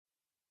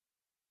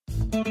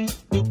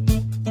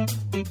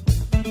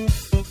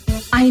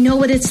I know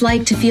what it's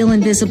like to feel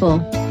invisible,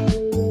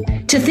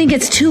 to think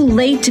it's too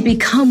late to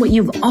become what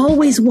you've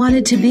always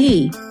wanted to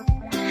be.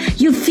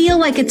 You feel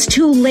like it's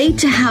too late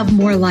to have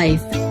more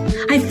life.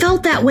 I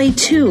felt that way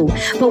too,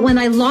 but when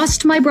I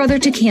lost my brother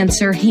to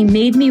cancer, he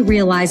made me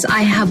realize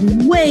I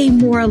have way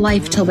more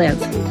life to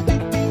live.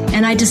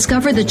 And I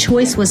discovered the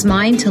choice was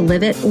mine to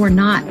live it or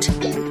not.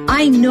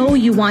 I know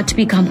you want to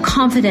become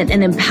confident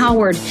and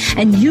empowered,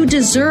 and you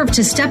deserve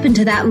to step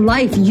into that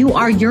life you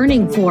are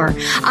yearning for.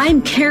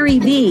 I'm Carrie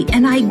V,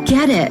 and I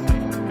get it.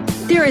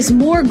 There is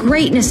more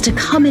greatness to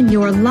come in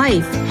your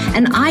life,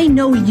 and I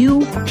know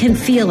you can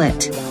feel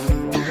it.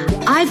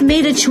 I've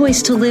made a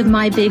choice to live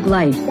my big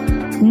life.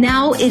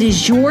 Now it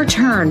is your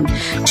turn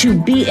to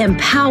be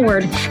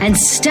empowered and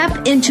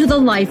step into the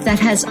life that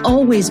has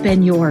always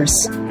been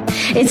yours.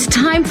 It's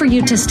time for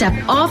you to step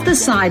off the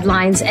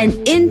sidelines and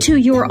into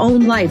your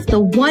own life, the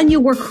one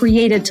you were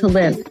created to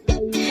live.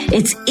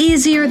 It's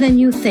easier than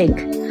you think.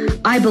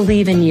 I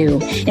believe in you.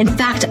 In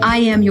fact, I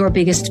am your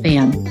biggest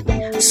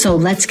fan. So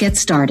let's get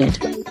started.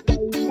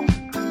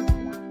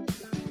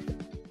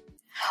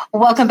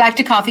 Welcome back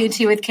to Coffee and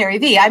Tea with Carrie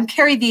V. I'm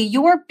Carrie V,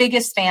 your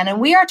biggest fan,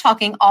 and we are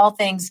talking all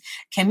things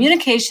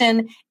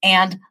communication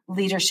and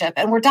leadership.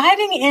 And we're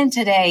diving in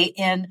today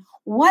in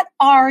what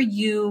are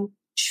you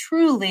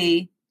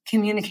truly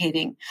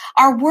communicating?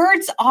 Our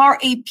words are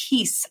a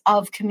piece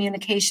of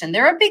communication.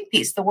 They're a big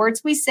piece. The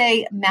words we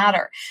say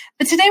matter.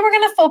 But today we're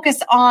going to focus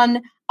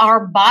on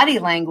our body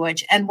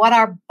language and what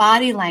our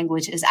body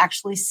language is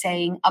actually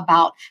saying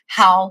about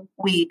how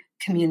we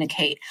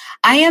communicate.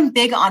 I am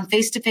big on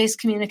face-to-face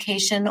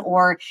communication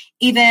or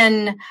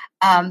even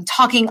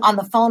talking on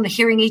the phone,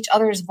 hearing each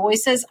other's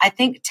voices. I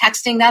think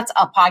texting, that's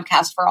a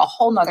podcast for a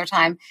whole nother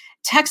time.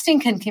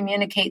 Texting can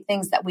communicate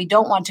things that we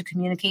don't want to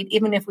communicate,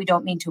 even if we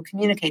don't mean to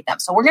communicate them.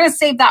 So we're going to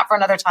save that for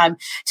another time.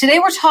 Today,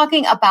 we're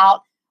talking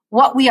about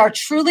what we are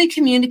truly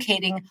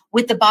communicating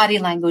with the body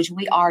language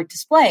we are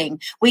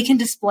displaying. We can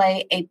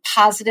display a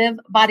positive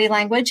body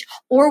language,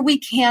 or we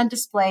can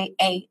display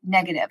a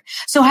negative.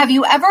 So have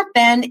you ever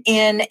been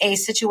in a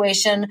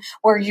situation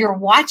where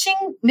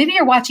maybe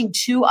you're watching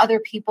two other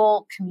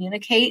people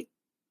communicate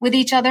with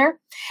each other,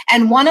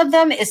 and one of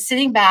them is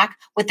sitting back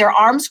with their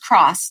arms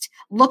crossed,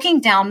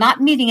 looking down,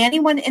 not meeting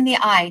anyone in the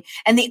eye,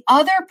 and the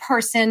other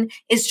person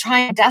is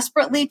trying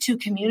desperately to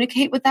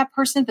communicate with that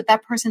person, but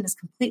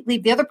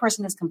the other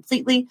person is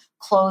completely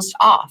closed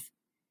off.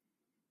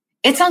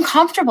 It's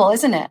uncomfortable,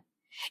 isn't it?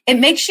 It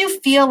makes you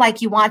feel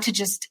like you want to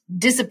just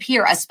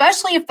disappear,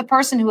 especially if the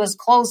person who is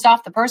closed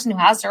off, the person who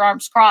has their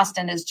arms crossed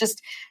and is just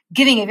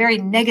giving a very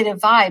negative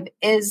vibe,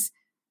 is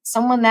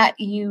someone that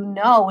you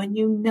know, and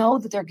you know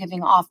that they're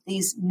giving off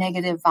these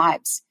negative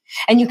vibes.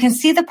 And you can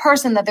see the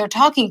person that they're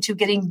talking to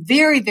getting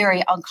very,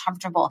 very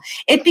uncomfortable.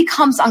 It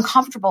becomes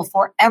uncomfortable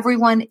for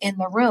everyone in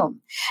the room.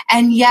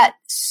 And yet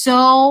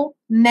so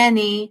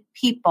many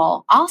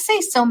people, I'll say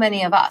so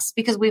many of us,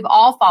 because we've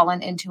all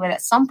fallen into it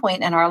at some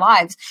point in our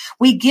lives,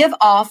 we give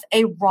off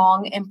a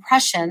wrong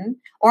impression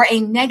or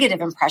a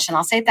negative impression.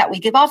 I'll say that we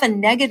give off a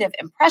negative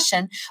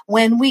impression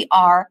when we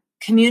are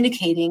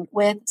communicating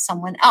with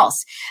someone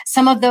else.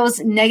 Some of those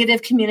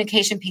negative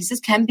communication pieces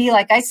can be,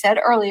 like I said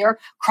earlier,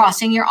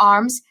 crossing your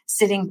arms,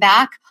 sitting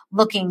back,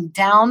 looking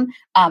down,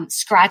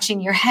 scratching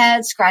your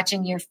head,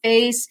 scratching your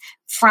face,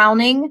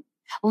 frowning,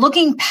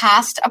 looking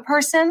past a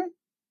person,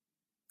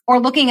 or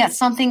looking at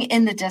something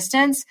in the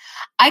distance.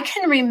 I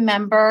can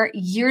remember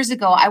years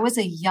ago, I was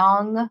a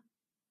young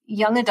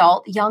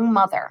adult, young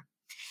mother,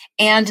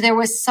 and there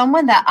was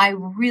someone that I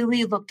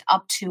really looked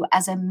up to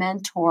as a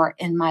mentor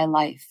in my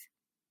life.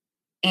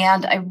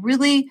 And I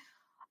really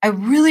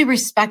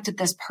respected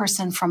this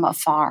person from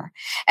afar.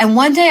 And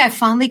one day I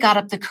finally got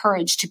up the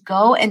courage to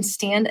go and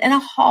stand in a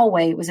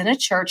hallway. It was in a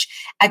church.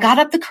 I got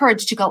up the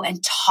courage to go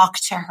and talk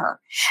to her.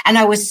 And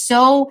I was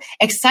so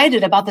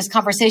excited about this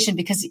conversation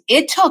because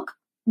it took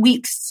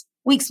weeks,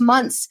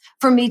 months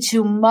for me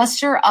to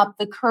muster up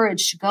the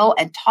courage to go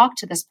and talk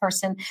to this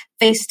person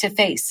face to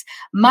face.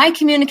 My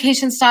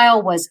communication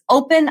style was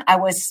open. I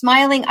was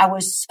smiling. I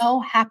was so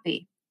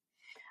happy.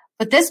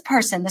 But this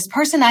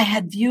person I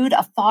had viewed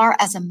afar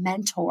as a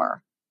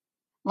mentor,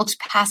 looked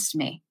past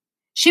me.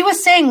 She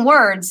was saying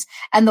words,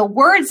 and the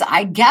words,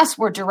 I guess,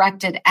 were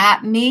directed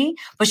at me,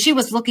 but she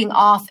was looking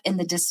off in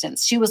the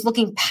distance. She was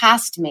looking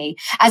past me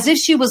as if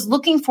she was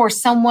looking for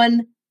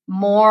someone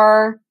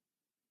more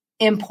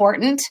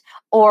important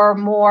or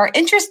more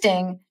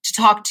interesting to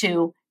talk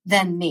to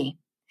than me.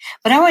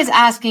 But I was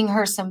asking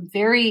her some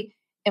very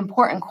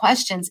important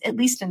questions, at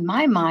least in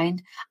my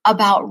mind,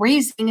 about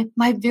raising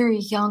my very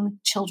young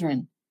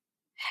children.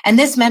 And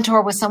this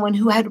mentor was someone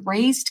who had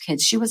raised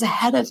kids. She was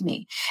ahead of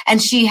me, and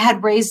she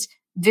had raised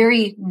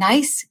very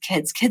nice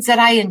kids that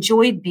I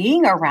enjoyed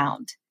being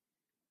around.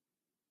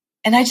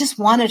 And I just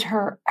wanted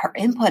her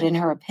input and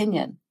her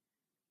opinion.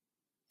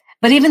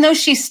 But even though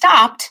she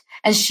stopped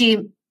and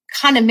she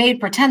kind of made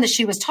pretend that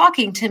she was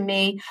talking to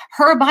me,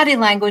 her body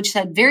language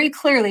said very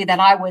clearly that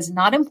I was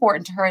not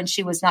important to her and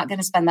she was not going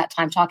to spend that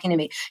time talking to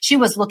me. She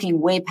was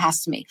looking way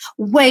past me,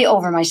 way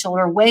over my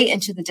shoulder, way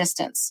into the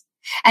distance.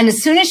 And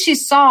as soon as she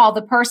saw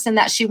the person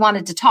that she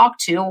wanted to talk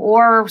to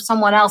or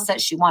someone else that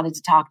she wanted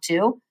to talk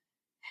to,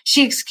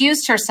 she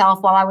excused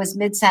herself while I was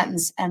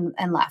mid-sentence and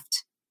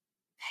left.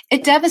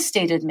 It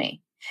devastated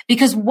me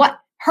because what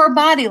her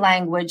body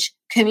language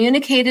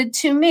communicated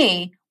to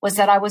me was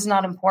that I was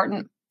not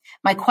important.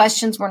 My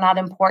questions were not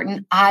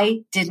important.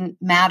 I didn't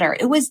matter.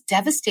 It was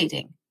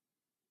devastating.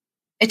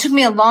 It took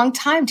me a long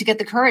time to get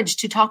the courage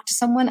to talk to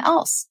someone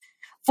else.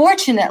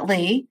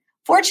 Fortunately,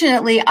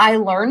 I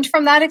learned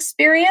from that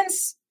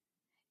experience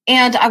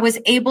and I was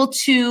able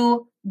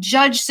to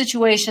judge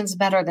situations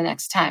better the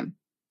next time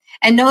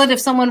and know that if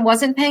someone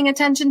wasn't paying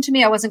attention to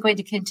me, I wasn't going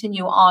to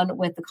continue on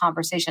with the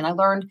conversation. I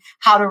learned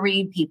how to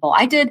read people.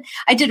 I did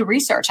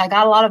research. I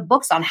got a lot of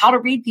books on how to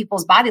read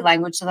people's body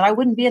language so that I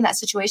wouldn't be in that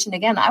situation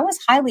again. I was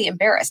highly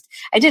embarrassed.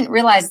 I didn't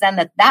realize then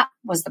that that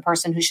was the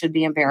person who should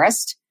be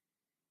embarrassed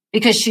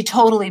because she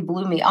totally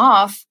blew me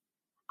off.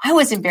 I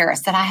was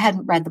embarrassed that I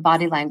hadn't read the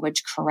body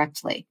language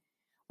correctly.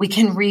 We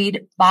can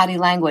read body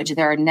language.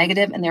 There are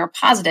negative and there are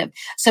positive.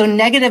 So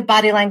negative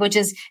body language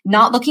is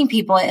not looking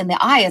people in the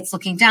eye. It's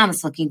looking down.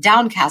 It's looking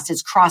downcast.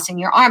 It's crossing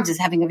your arms. It's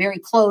having a very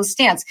closed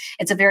stance.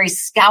 It's a very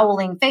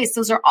scowling face.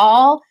 Those are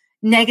all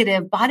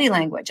negative body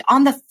language.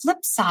 On the flip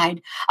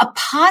side, a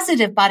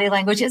positive body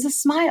language is a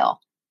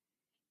smile.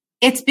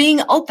 It's being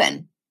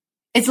open.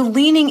 It's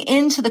leaning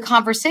into the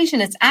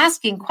conversation. It's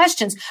asking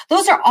questions.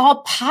 Those are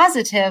all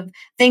positive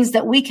things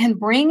that we can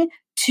bring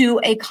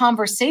to a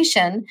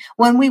conversation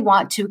when we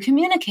want to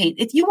communicate.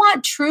 If you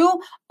want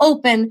true,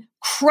 open,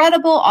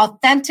 credible,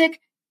 authentic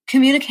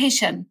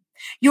communication,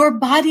 your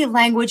body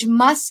language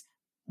must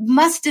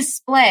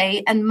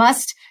display and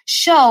must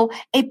show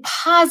a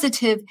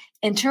positive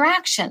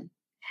interaction.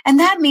 And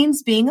that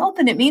means being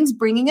open. It means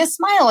bringing a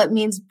smile. It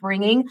means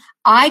bringing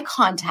eye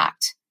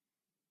contact.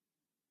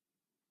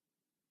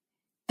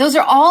 Those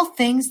are all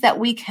things that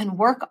we can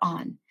work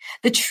on.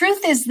 The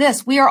truth is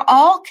this, we are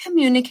all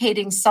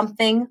communicating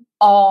something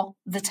all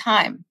the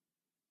time.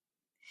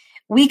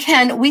 We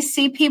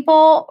see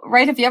people,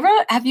 right?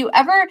 Have you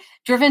ever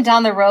driven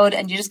down the road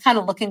and you just kind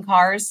of look in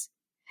cars?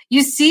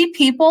 You see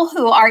people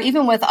who are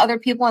even with other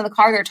people in the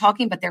car, they're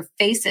talking, but their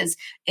face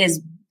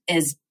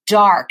is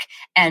dark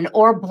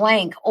or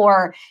blank,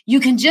 or you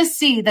can just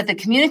see that the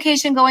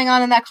communication going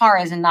on in that car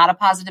is not a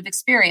positive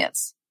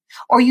experience.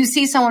 Or you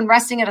see someone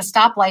resting at a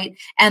stoplight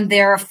and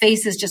their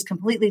face is just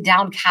completely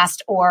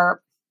downcast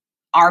or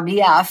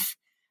RBF,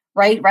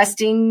 right?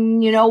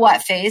 Resting, you know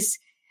what face.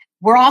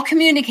 We're all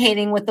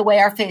communicating with the way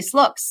our face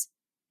looks.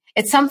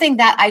 It's something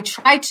that I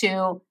try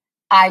to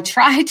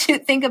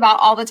think about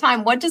all the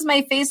time. What does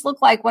my face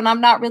look like when I'm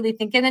not really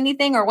thinking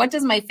anything? Or what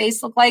does my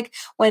face look like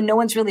when no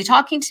one's really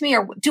talking to me?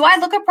 Or do I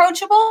look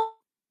approachable?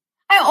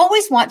 I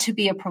always want to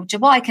be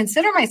approachable. I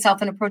consider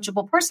myself an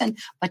approachable person,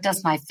 but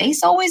does my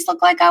face always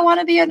look like I want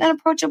to be an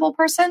approachable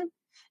person?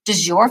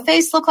 Does your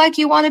face look like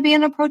you want to be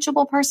an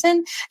approachable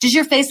person? Does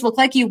your face look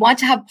like you want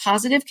to have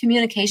positive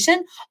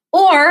communication?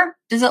 Or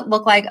does it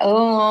look like,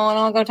 oh, I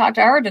don't want to go talk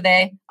to her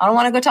today. I don't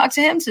want to go talk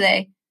to him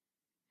today.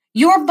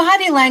 Your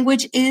body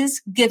language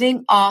is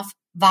giving off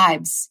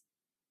vibes.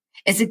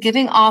 Is it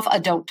giving off a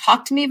don't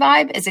talk to me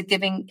vibe? Is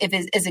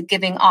it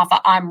giving off a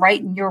I'm right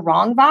and you're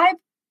wrong vibe?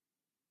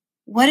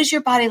 What is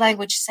your body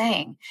language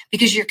saying?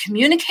 Because your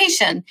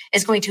communication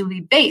is going to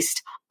be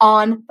based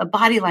on the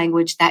body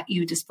language that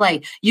you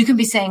display. You can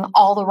be saying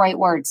all the right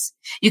words.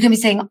 You can be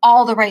saying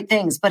all the right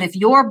things. But if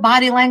your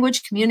body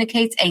language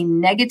communicates a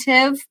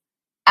negative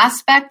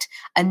aspect,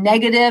 a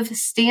negative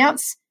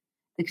stance,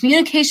 the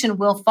communication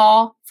will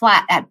fall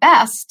flat at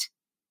best.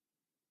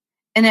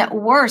 And at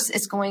worst,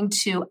 it's going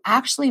to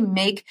actually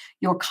make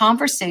your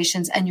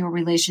conversations and your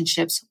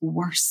relationships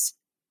worse.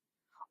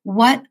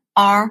 What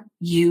are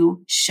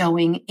you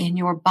showing in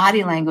your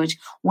body language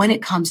when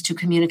it comes to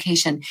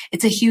communication?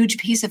 It's a huge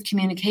piece of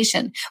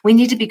communication. We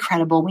need to be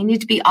credible. We need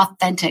to be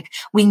authentic.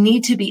 We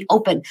need to be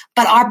open,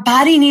 but our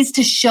body needs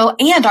to show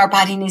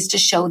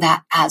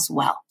that as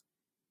well.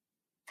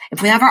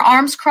 If we have our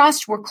arms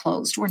crossed, we're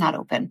closed. We're not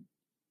open.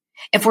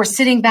 If we're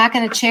sitting back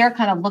in a chair,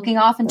 kind of looking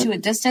off into a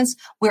distance,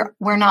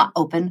 we're not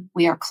open.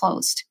 We are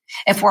closed.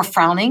 If we're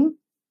frowning,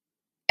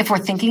 if we're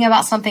thinking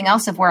about something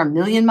else, if we're a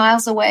million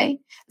miles away,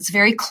 it's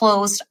very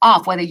closed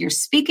off, whether you're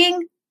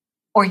speaking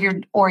or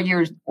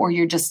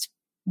you're just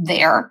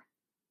there.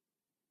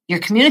 Your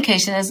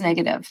communication is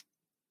negative.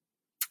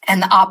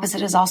 And the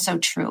opposite is also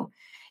true.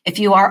 If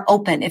you are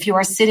open, if you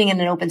are sitting in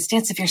an open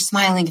stance, if you're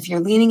smiling, if you're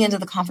leaning into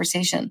the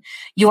conversation,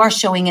 you are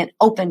showing an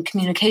open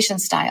communication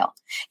style.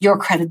 Your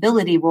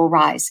credibility will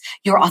rise.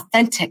 Your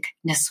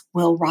authenticness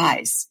will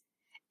rise.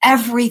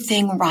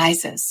 Everything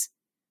rises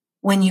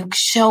when you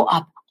show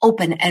up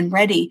open and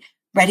ready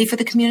for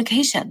the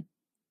communication.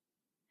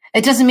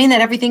 It doesn't mean that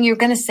everything you're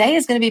going to say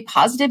is going to be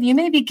positive. You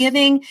may be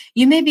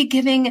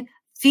giving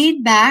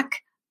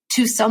feedback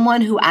to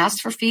someone who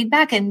asked for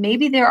feedback, and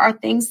maybe there are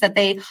things that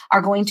they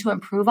are going to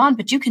improve on,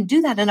 but you can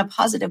do that in a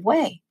positive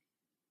way.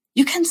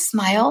 You can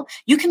smile,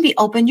 you can be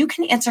open, you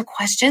can answer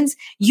questions,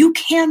 you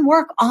can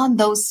work on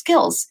those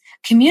skills.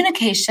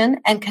 Communication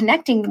and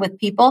connecting with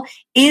people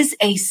is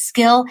a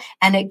skill,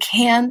 and it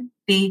can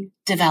be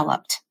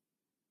developed.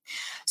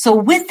 So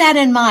with that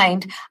in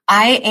mind,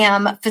 I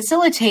am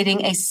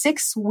facilitating a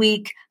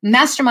 6-week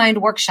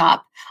mastermind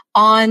workshop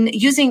on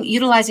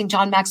utilizing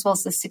John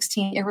Maxwell's The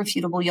 16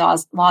 Irrefutable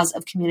Laws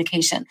of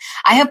Communication.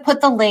 I have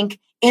put the link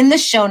in the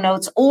show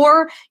notes,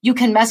 or you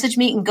can message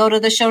me and go to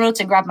the show notes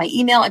and grab my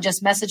email and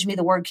just message me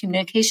the word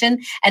communication,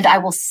 and I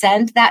will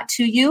send that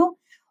to you.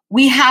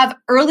 We have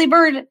early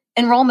bird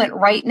enrollment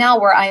right now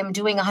where I am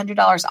doing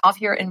 $100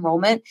 off your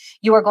enrollment.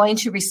 You are going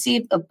to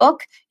receive a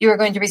book, you are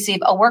going to receive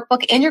a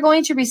workbook, and you're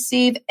going to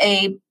receive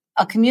a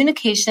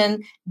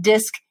communication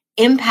disc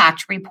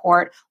impact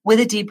report with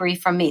a debrief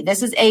from me.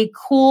 This is a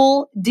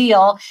cool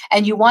deal,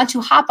 and you want to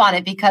hop on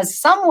it because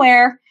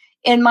somewhere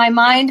in my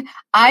mind,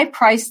 I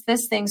priced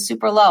this thing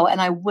super low, and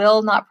I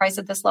will not price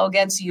it this low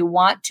again. So you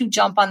want to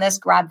jump on this,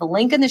 grab the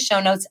link in the show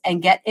notes,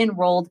 and get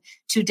enrolled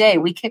today.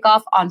 We kick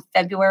off on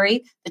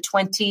February the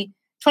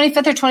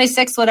 25th or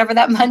 26th, whatever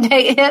that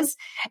Monday is.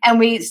 And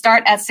we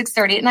start at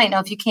 6:30 at night. Now,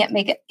 if you can't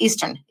make it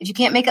Eastern, if you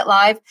can't make it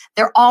live,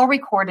 they're all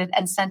recorded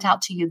and sent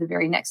out to you the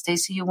very next day.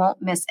 So you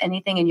won't miss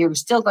anything. And you're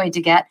still going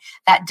to get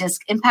that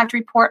DISC impact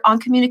report on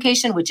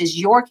communication, which is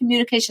your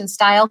communication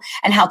style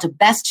and how to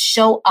best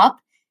show up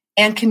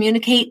and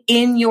communicate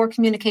in your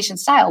communication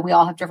style. We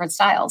all have different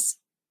styles.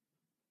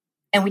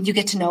 And when you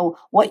get to know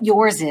what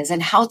yours is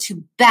and how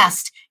to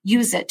best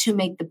use it to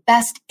make the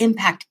best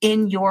impact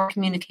in your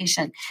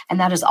communication. And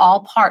that is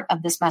all part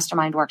of this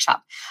mastermind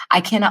workshop. I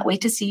cannot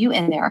wait to see you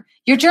in there.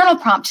 Your journal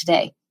prompt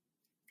today: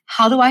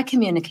 how do I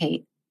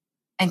communicate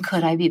and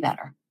could I be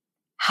better?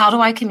 How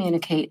do I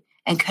communicate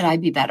and could I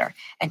be better?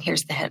 And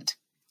here's the hint: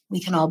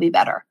 we can all be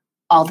better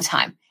all the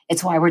time.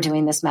 It's why we're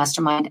doing this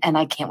mastermind, and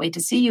I can't wait to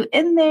see you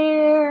in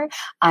there.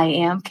 I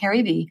am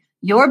Carrie V,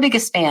 your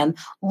biggest fan,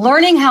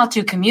 learning how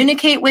to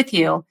communicate with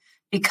you,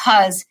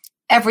 because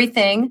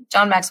everything,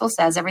 John Maxwell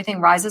says,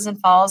 everything rises and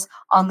falls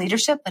on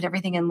leadership, but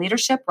everything in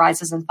leadership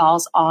rises and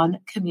falls on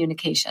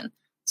communication.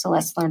 So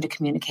let's learn to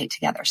communicate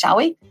together, shall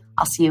we?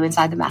 I'll see you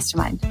inside the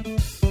mastermind.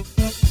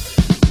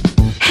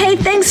 Hey,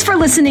 thanks for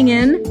listening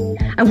in.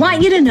 I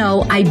want you to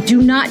know I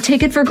do not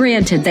take it for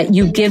granted that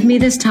you give me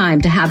this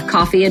time to have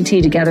coffee and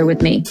tea together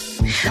with me.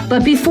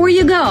 But before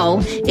you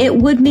go, it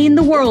would mean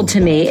the world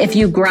to me if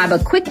you grab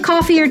a quick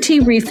coffee or tea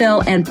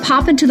refill and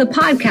pop into the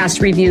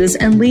podcast reviews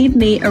and leave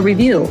me a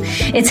review.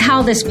 It's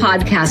how this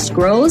podcast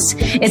grows.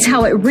 It's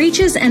how it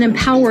reaches and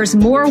empowers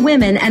more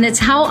women. And it's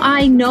how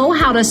I know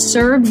how to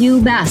serve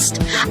you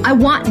best. I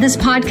want this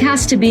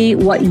podcast to be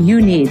what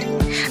you need.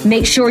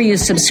 Make sure you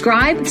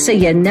subscribe so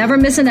you never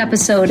miss an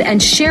episode,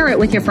 and share it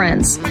with your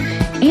friends.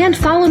 And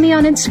follow me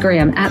on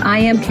Instagram at I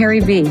am Carrie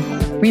V.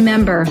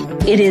 Remember,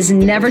 it is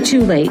never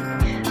too late.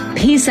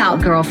 Peace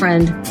out,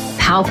 girlfriend.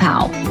 Pow,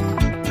 pow.